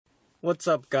What's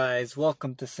up, guys?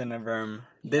 Welcome to Cineverm.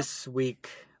 This week,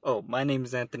 my name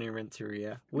is Anthony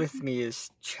Renteria. With me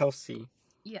is Chelsea.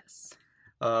 Yes.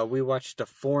 We watched a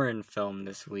foreign film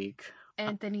this week.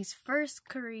 Anthony's first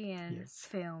Korean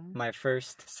film. My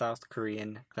first South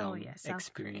Korean film South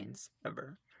experience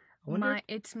Korean. ever.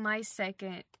 It's my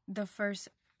second, the first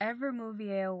ever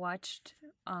movie I watched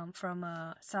from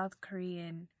a South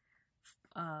Korean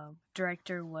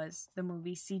director was the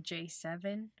movie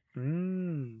CJ7.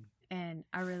 And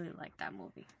I really like that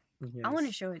movie. Yes. I want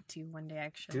to show it to you one day,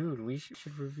 actually. Dude, we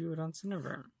should review it on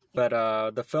Cineverm. But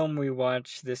the film we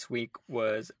watched this week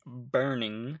was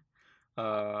Burning,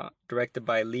 directed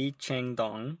by Lee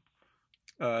Chang-dong,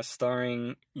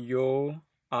 starring Yo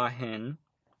Ah-hen,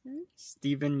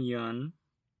 Steven Yeun,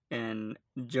 and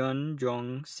Jun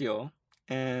Jong-seo.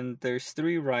 And there's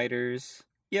 3 writers.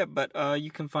 Yeah, but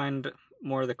you can find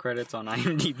more of the credits on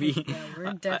IMDb. Yeah,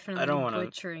 we're definitely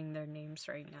butchering their names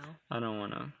right now. I don't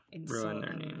want to ruin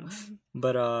their names.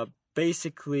 But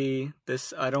basically,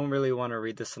 I don't really want to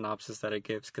read the synopsis that it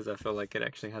gives because I feel like it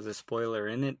actually has a spoiler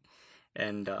in it.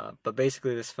 And but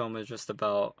basically, this film is just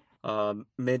about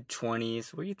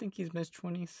mid-20s. What do you think he's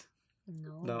mid-20s?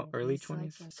 No, early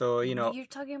 20s. Like so, you're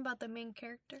talking about the main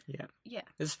character? Yeah.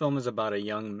 This film is about a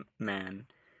young man.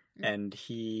 And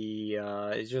he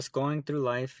is just going through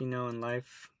life, and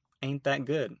life ain't that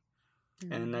good.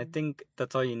 And I think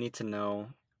that's all you need to know.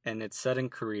 And it's set in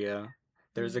Korea.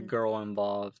 There's a girl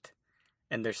involved.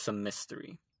 And there's some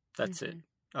mystery. That's it.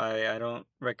 I don't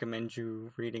recommend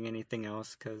you reading anything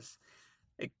else because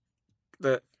it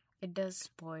does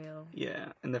spoil.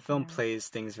 Yeah, and the film plays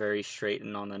things very straight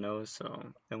and on the nose,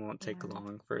 so it won't take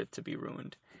long for it to be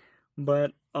ruined.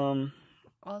 But,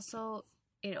 also,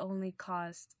 it only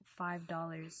cost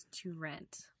 $5 to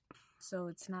rent, so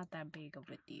it's not that big of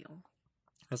a deal.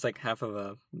 It's like half of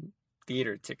a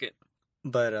theater ticket.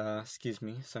 But, excuse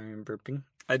me, sorry I'm burping.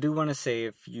 I do want to say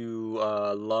if you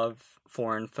love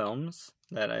foreign films,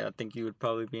 that I think you would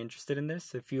probably be interested in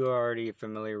this. If you are already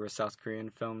familiar with South Korean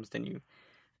films, then you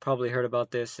probably heard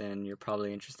about this and you're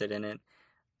probably interested in it.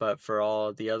 But for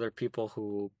all the other people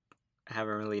who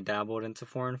haven't really dabbled into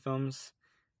foreign films,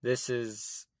 this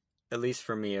is, at least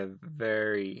for me, a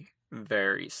very,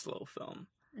 very slow film.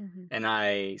 And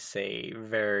I say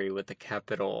very with a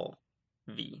capital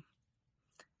V.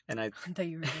 And I thought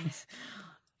you were going to...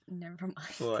 Never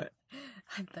mind. What?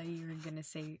 I thought you were going to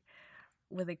say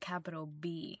with a capital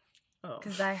B.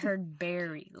 Because I heard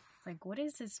berry. Like, what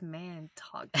is this man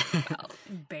talking about?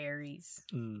 Berries.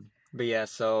 But yeah,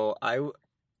 so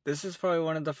this is probably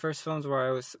one of the first films where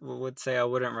I would say I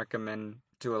wouldn't recommend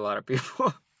to a lot of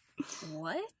people.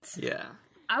 What? Yeah.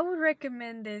 I would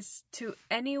recommend this to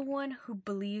anyone who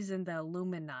believes in the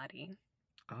Illuminati.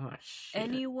 Oh, shit.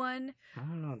 Anyone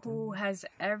who has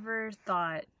ever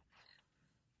thought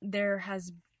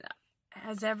has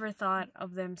ever thought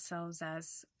of themselves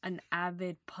as an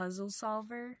avid puzzle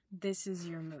solver, this is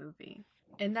your movie.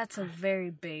 And that's a very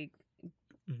big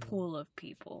pool of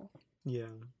people. Yeah.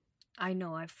 I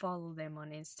know, I follow them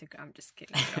on Instagram. I'm just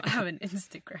kidding. I don't have an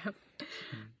Instagram.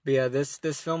 But yeah, this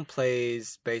film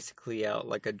plays basically out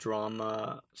like a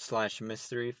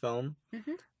drama/mystery film.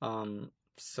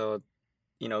 So,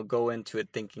 go into it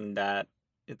thinking that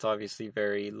it's obviously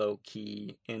very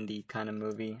low-key, indie kind of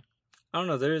movie. I don't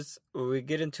know, we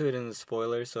get into it in the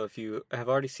spoilers, so if you have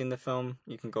already seen the film,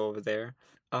 you can go over there.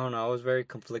 I don't know, I was very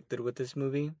conflicted with this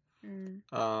movie.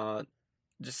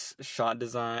 Just shot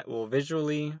design,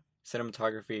 visually,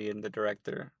 cinematography, and the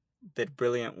director did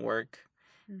brilliant work.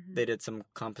 They did some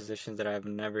compositions that I've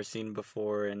never seen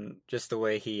before, and just the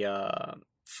way he,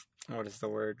 what is the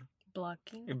word?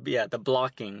 Blocking? Yeah, the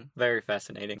blocking. Very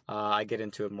fascinating. I get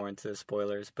into it more into the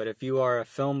spoilers. But if you are a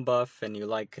film buff and you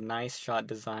like nice shot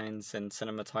designs and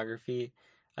cinematography,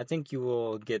 I think you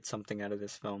will get something out of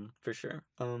this film for sure.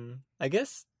 I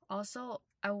guess. Also,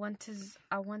 I want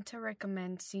to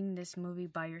recommend seeing this movie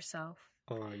by yourself.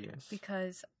 Oh, yes.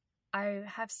 Because I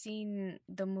have seen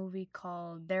the movie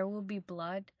called There Will Be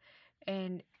Blood,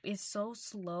 and it's so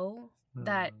slow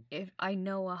that if I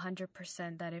know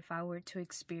 100% that if I were to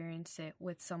experience it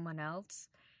with someone else,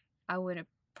 I would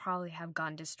probably have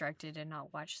gone distracted and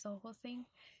not watched the whole thing.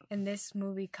 And this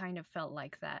movie kind of felt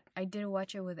like that. I did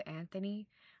watch it with Anthony,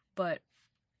 but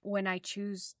when I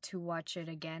choose to watch it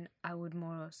again, I would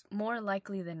more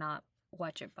likely than not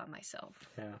watch it by myself.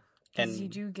 Yeah. Because you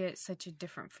do get such a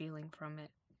different feeling from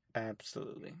it.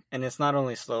 Absolutely. And it's not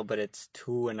only slow, but it's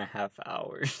 2.5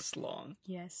 hours long.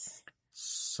 Yes.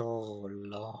 So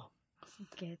long.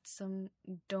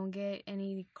 Don't get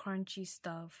any crunchy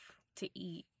stuff to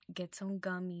eat. Get some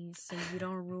gummies so you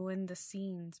don't ruin the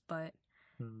scenes, but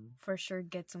for sure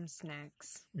get some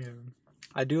snacks. Yeah.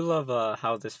 I do love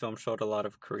how this film showed a lot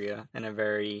of Korea in a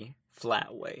very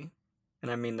flat way. And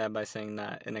I mean that by saying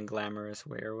that in a glamorous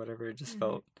way or whatever. It just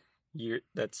felt it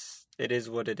is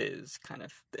what it is kind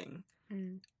of thing.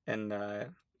 And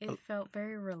it felt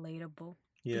very relatable.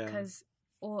 Yeah. Because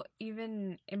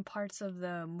even in parts of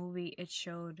the movie it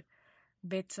showed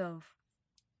bits of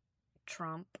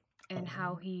Trump and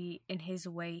how he, in his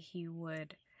way, he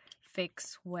would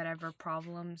fix whatever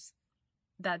problems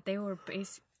that they were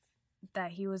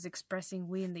that he was expressing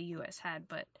we in the US had,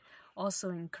 but also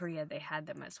in Korea they had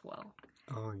them as well.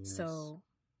 Oh, yes. So,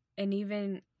 and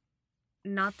even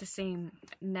not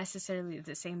necessarily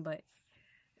the same, but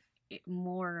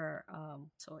more,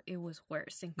 so it was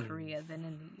worse in Korea than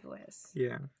in the US.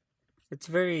 Yeah. It's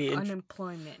very...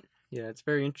 unemployment. Yeah, it's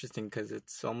very interesting because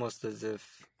it's almost as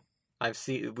if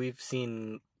we've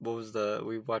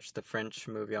watched the French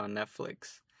movie on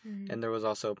Netflix, and there was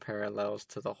also parallels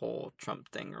to the whole Trump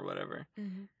thing or whatever.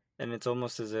 And it's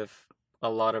almost as if a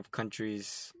lot of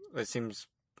countries, it seems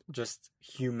just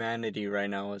humanity right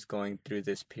now is going through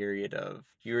this period of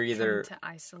you're either trying to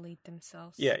isolate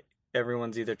themselves. Yeah,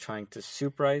 everyone's either trying to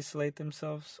super isolate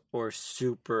themselves or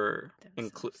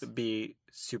be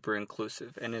super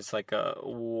inclusive, and it's like a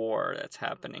war that's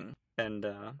happening. And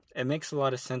it makes a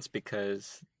lot of sense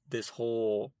because this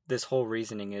whole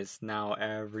reasoning is now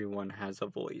everyone has a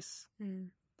voice.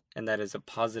 And that is a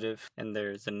positive and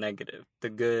there's a negative, the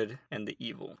good and the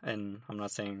evil. And I'm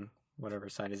not saying whatever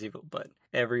side is evil, but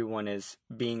everyone is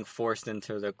being forced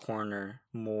into the corner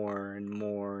more and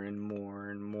more and more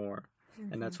and more.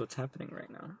 And that's what's happening right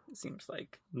now, it seems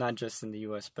like. Not just in the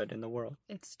US, but in the world.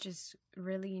 It's just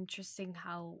really interesting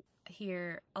how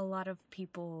here a lot of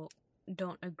people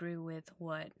don't agree with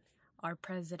what our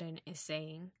president is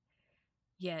saying,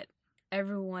 yet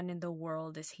everyone in the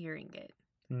world is hearing it.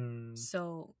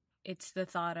 So it's the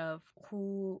thought of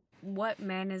what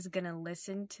man is going to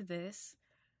listen to this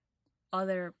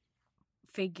other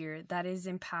figure that is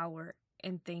in power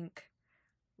and think,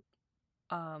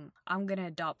 I'm going to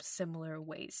adopt similar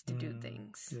ways to do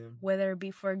things. Yeah. Whether it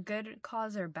be for a good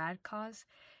cause or bad cause,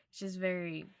 it's just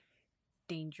very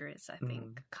dangerous, I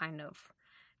think, kind of,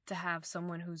 to have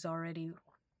someone who's already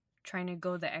trying to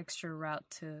go the extra route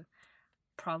to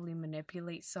probably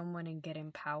manipulate someone and get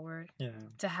empowered. Yeah.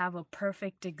 To have a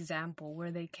perfect example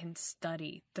where they can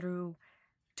study through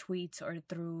tweets or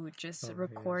through just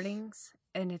recordings,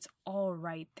 and it's all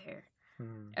right there.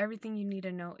 Everything you need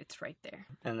to know, it's right there.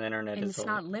 And the internet and it's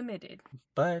not limited.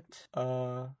 But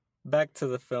back to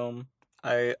the film.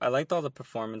 I liked all the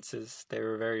performances. They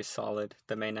were very solid.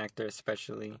 The main actor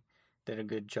especially did a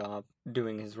good job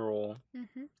doing his role.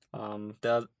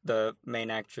 The main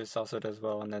actress also does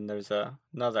well, and then there's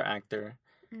another actor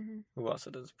who also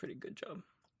does a pretty good job.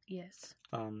 Yes.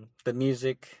 The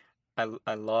music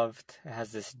I loved. It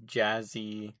has this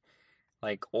jazzy,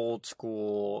 like old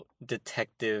school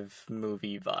detective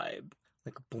movie vibe.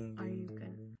 Like boom boom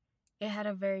boom. It had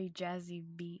a very jazzy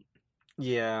beat.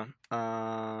 Yeah.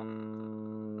 I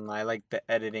like the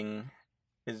editing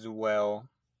as well.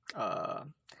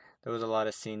 There was a lot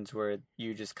of scenes where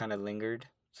you just kind of lingered,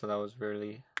 so that was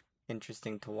really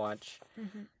interesting to watch.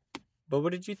 But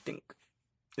what did you think?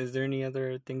 Is there any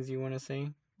other things you want to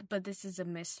say? But this is a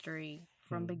mystery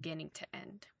from beginning to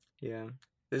end. Yeah.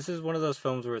 This is one of those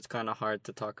films where it's kind of hard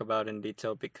to talk about in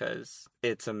detail because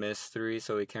it's a mystery,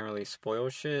 so we can't really spoil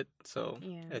shit. So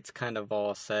it's kind of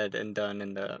all said and done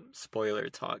in the spoiler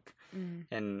talk.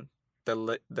 And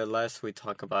the less we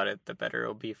talk about it, the better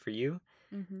it'll be for you.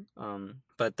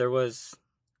 But there was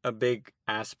a big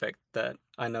aspect that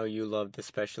I know you loved,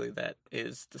 especially, that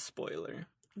is the spoiler.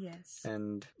 Yes.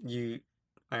 And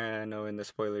I know in the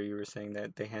spoiler you were saying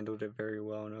that they handled it very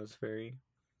well, and it was very,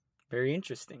 very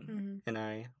interesting. And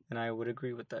I would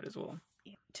agree with that as well.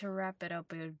 To wrap it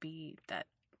up, it would be that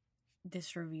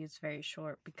this review is very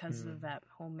short because of that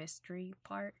whole mystery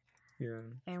part. Yeah.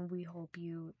 And we hope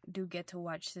you do get to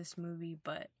watch this movie,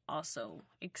 but also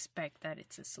expect that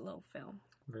it's a slow film.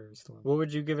 Very slow. What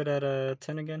would you give it at a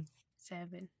 10 again?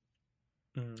 7.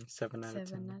 7 out of 10.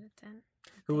 7 out of 10.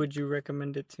 Who would you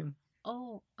recommend it to?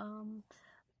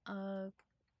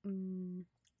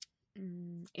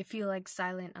 If you like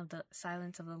Silence of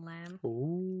the Lamb,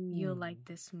 you'll like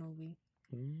this movie.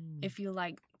 If you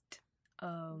liked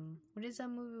what is that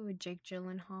movie with Jake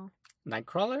Gyllenhaal?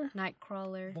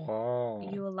 Nightcrawler. Wow.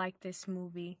 You will like this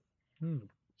movie.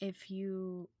 If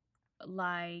you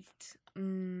liked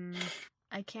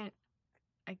I can't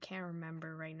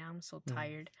remember right now. I'm so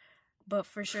tired. But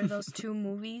for sure those two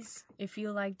movies, if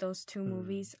you like those two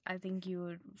movies, I think you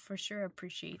would for sure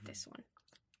appreciate this one.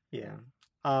 Yeah.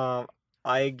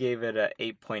 I gave it a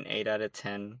 8.8 out of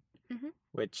 10,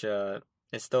 which is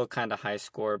still kind of high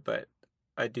score, but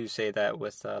I do say that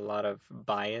with a lot of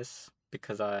bias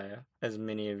because as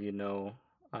many of you know,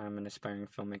 I'm an aspiring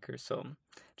filmmaker. So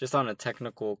just on a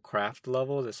technical craft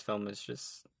level, this film is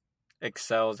just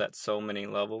excels at so many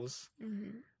levels.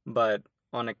 But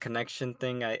on a connection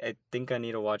thing, I think I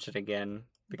need to watch it again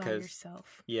because by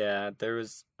yourself. Yeah,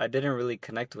 I didn't really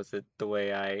connect with it the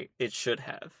way it should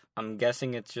have. I'm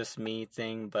guessing it's just me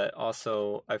thing, but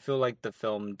also I feel like the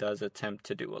film does attempt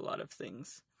to do a lot of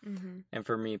things. And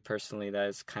for me personally, that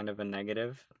is kind of a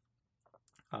negative.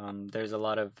 There's a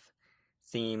lot of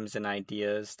themes and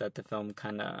ideas that the film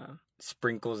kind of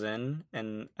sprinkles in,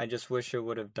 and I just wish it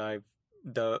would have I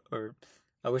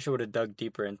wish it would have dug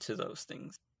deeper into those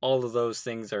things. All of those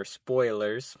things are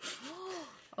spoilers.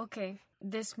 Okay,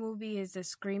 this movie is a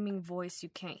screaming voice you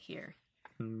can't hear.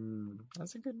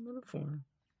 That's a good metaphor.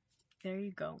 There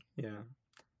you go. Yeah.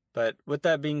 But with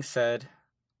that being said,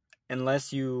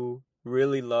 unless you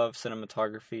really love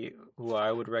cinematography, who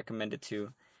I would recommend it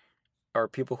to are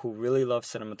people who really love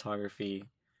cinematography,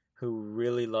 who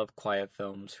really love quiet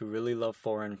films, who really love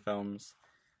foreign films,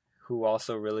 who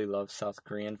also really love South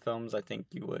Korean films. I think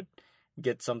you would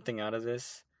get something out of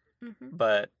this.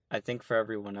 But I think for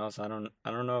everyone else, I don't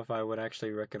know if I would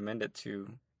actually recommend it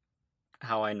to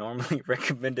how I normally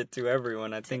recommend it to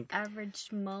everyone. I think average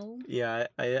Mo. Yeah,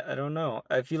 I don't know.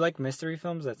 If you like mystery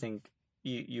films, I think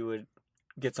you would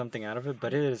get something out of it.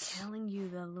 But it is telling you,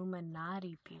 the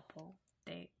Illuminati people.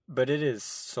 But it is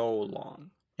so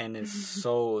long and is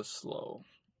so slow.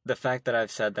 The fact that I've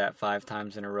said that 5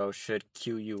 times in a row should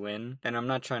cue you in. And I'm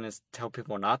not trying to tell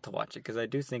people not to watch it because I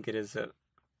do think it is a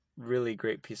really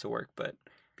great piece of work, but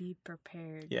be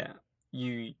prepared. Yeah.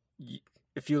 You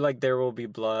if you like There Will Be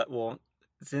Blood, well,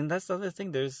 then that's the other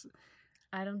thing.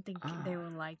 I don't think they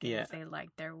will like it if they like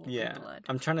There Will Be Blood.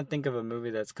 I'm trying to think of a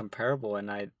movie that's comparable,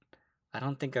 and I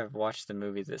don't think I've watched the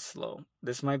movie this slow.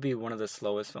 This might be one of the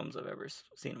slowest films I've ever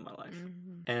seen in my life.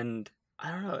 And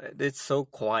I don't know, it's so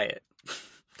quiet.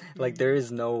 Like there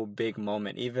is no big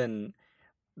moment. Even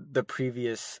the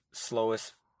previous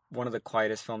slowest, one of the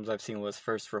quietest films I've seen was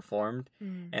First Reformed,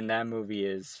 and that movie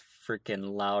is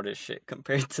freaking loud as shit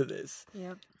compared to this.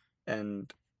 Yep.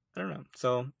 And I don't know.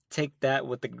 So take that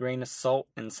with a grain of salt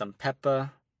and some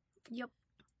pepper. Yep.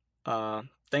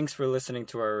 Thanks for listening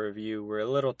to our review. We're a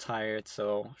little tired,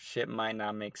 so shit might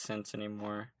not make sense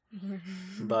anymore.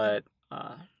 But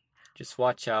just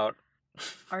watch out.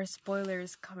 Our spoiler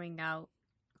is coming out.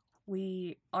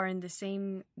 We are in the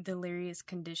same delirious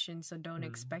condition, so don't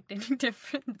expect any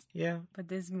difference. Yeah. But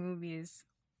this movie is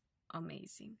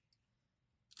amazing.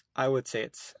 I would say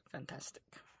it's fantastic.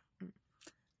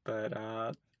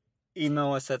 But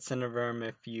email us at Cineverm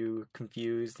if you're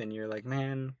confused and you're like,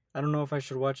 man, I don't know if I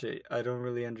should watch it. I don't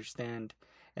really understand.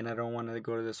 And I don't want to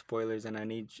go to the spoilers, and I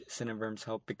need Cineverm's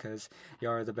help because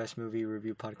y'all are the best movie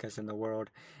review podcast in the world,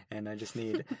 and I just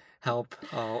need help.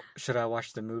 Should I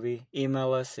watch the movie?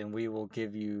 Email us, and we will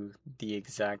give you the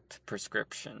exact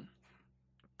prescription.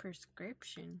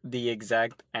 Prescription? The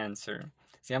exact answer.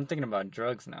 See, I'm thinking about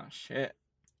drugs now. Shit.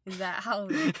 Is that how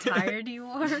tired you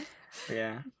are?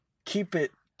 Yeah. Keep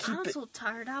it. I'm so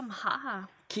tired. I'm high.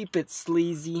 Keep it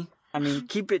sleazy.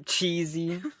 Keep it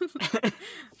cheesy.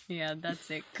 Yeah, that's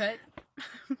it. Cut.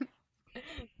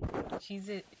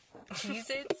 Cheese-Its?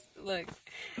 Look,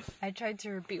 I tried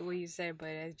to repeat what you said, but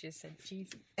I just said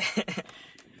cheesy.